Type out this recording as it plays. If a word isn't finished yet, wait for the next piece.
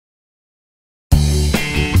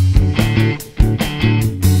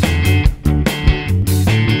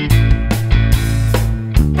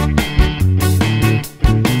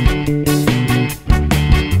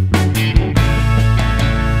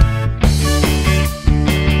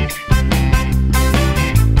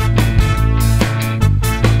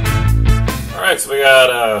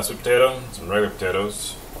got sweet potato, some regular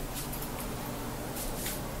potatoes.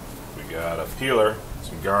 We got a peeler,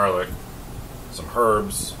 some garlic, some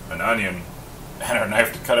herbs, an onion, and our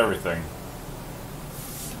knife to cut everything.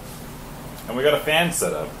 And we got a fan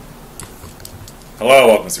set up. Hello,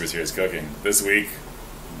 welcome to Serious Cooking. This week,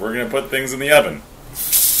 we're going to put things in the oven.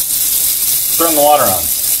 Turn the water on.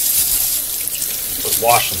 Let's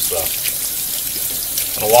wash some stuff.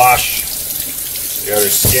 I'm going to wash the outer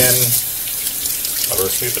skin of our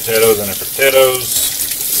sweet potatoes and our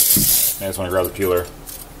potatoes. And I just want to grab the peeler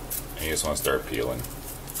and you just want to start peeling.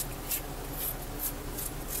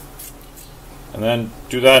 And then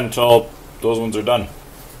do that until those ones are done.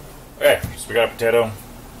 Okay, so we got a potato.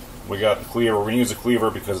 We got the cleaver. We're going to use a cleaver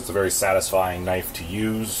because it's a very satisfying knife to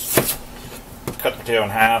use. Cut the potato in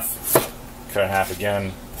half. Cut it in half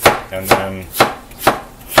again. And then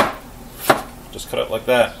just cut it like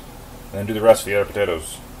that. And then do the rest of the other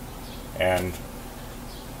potatoes. And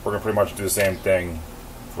we're going to pretty much do the same thing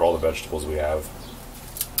for all the vegetables we have.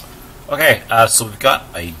 Okay, so we've got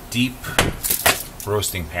a deep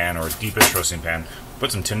roasting pan, or a deepish roasting pan.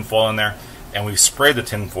 Put some tin foil in there, and we've sprayed the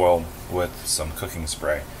tin foil with some cooking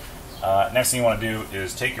spray. Next thing you want to do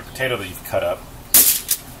is take your potato that you've cut up,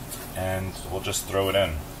 and we'll just throw it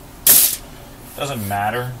in. Doesn't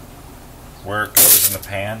matter where it goes in the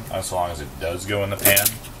pan, as long as it does go in the pan.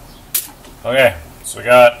 Okay, so we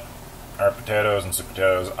got our potatoes and sweet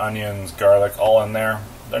potatoes, onions, garlic, all in there.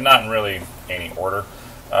 They're not in really any order.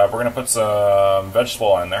 We're going to put some vegetable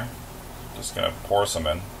oil in there. Just going to pour some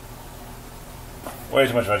in. Way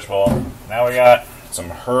too much vegetable oil. Now we got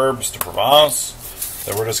some herbs de Provence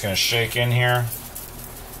that we're just going to shake in here.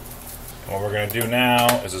 And what we're going to do now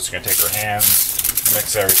is just going to take our hands,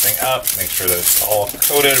 mix everything up, make sure that it's all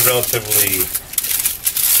coated relatively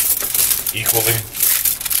equally.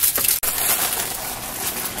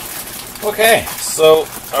 Okay, so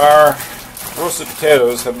our roasted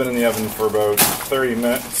potatoes have been in the oven for about 30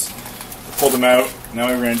 minutes. We pulled them out. Now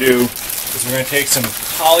what we're going to do is we're going to take some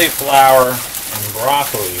cauliflower and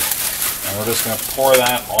broccoli, and we're just going to pour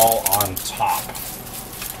that all on top.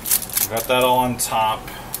 Got that all on top.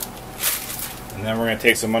 And then we're going to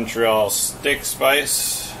take some Montreal steak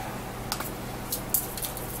spice.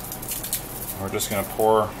 We're just going to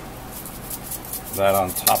pour that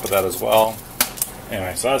on top of that as well.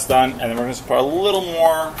 Anyway, so that's done. And then we're going to pour a little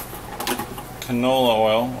more canola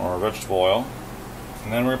oil, or vegetable oil.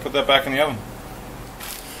 And then we're going to put that back in the oven.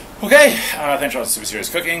 Okay, thanks for watching Super Serious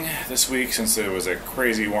Cooking. This week, since it was a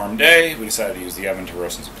crazy warm day, we decided to use the oven to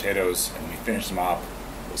roast some potatoes, and we finished them off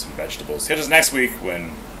with some vegetables. Catch us next week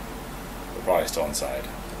when we're probably still inside.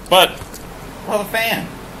 But we'll have a fan.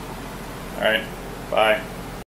 Alright, bye.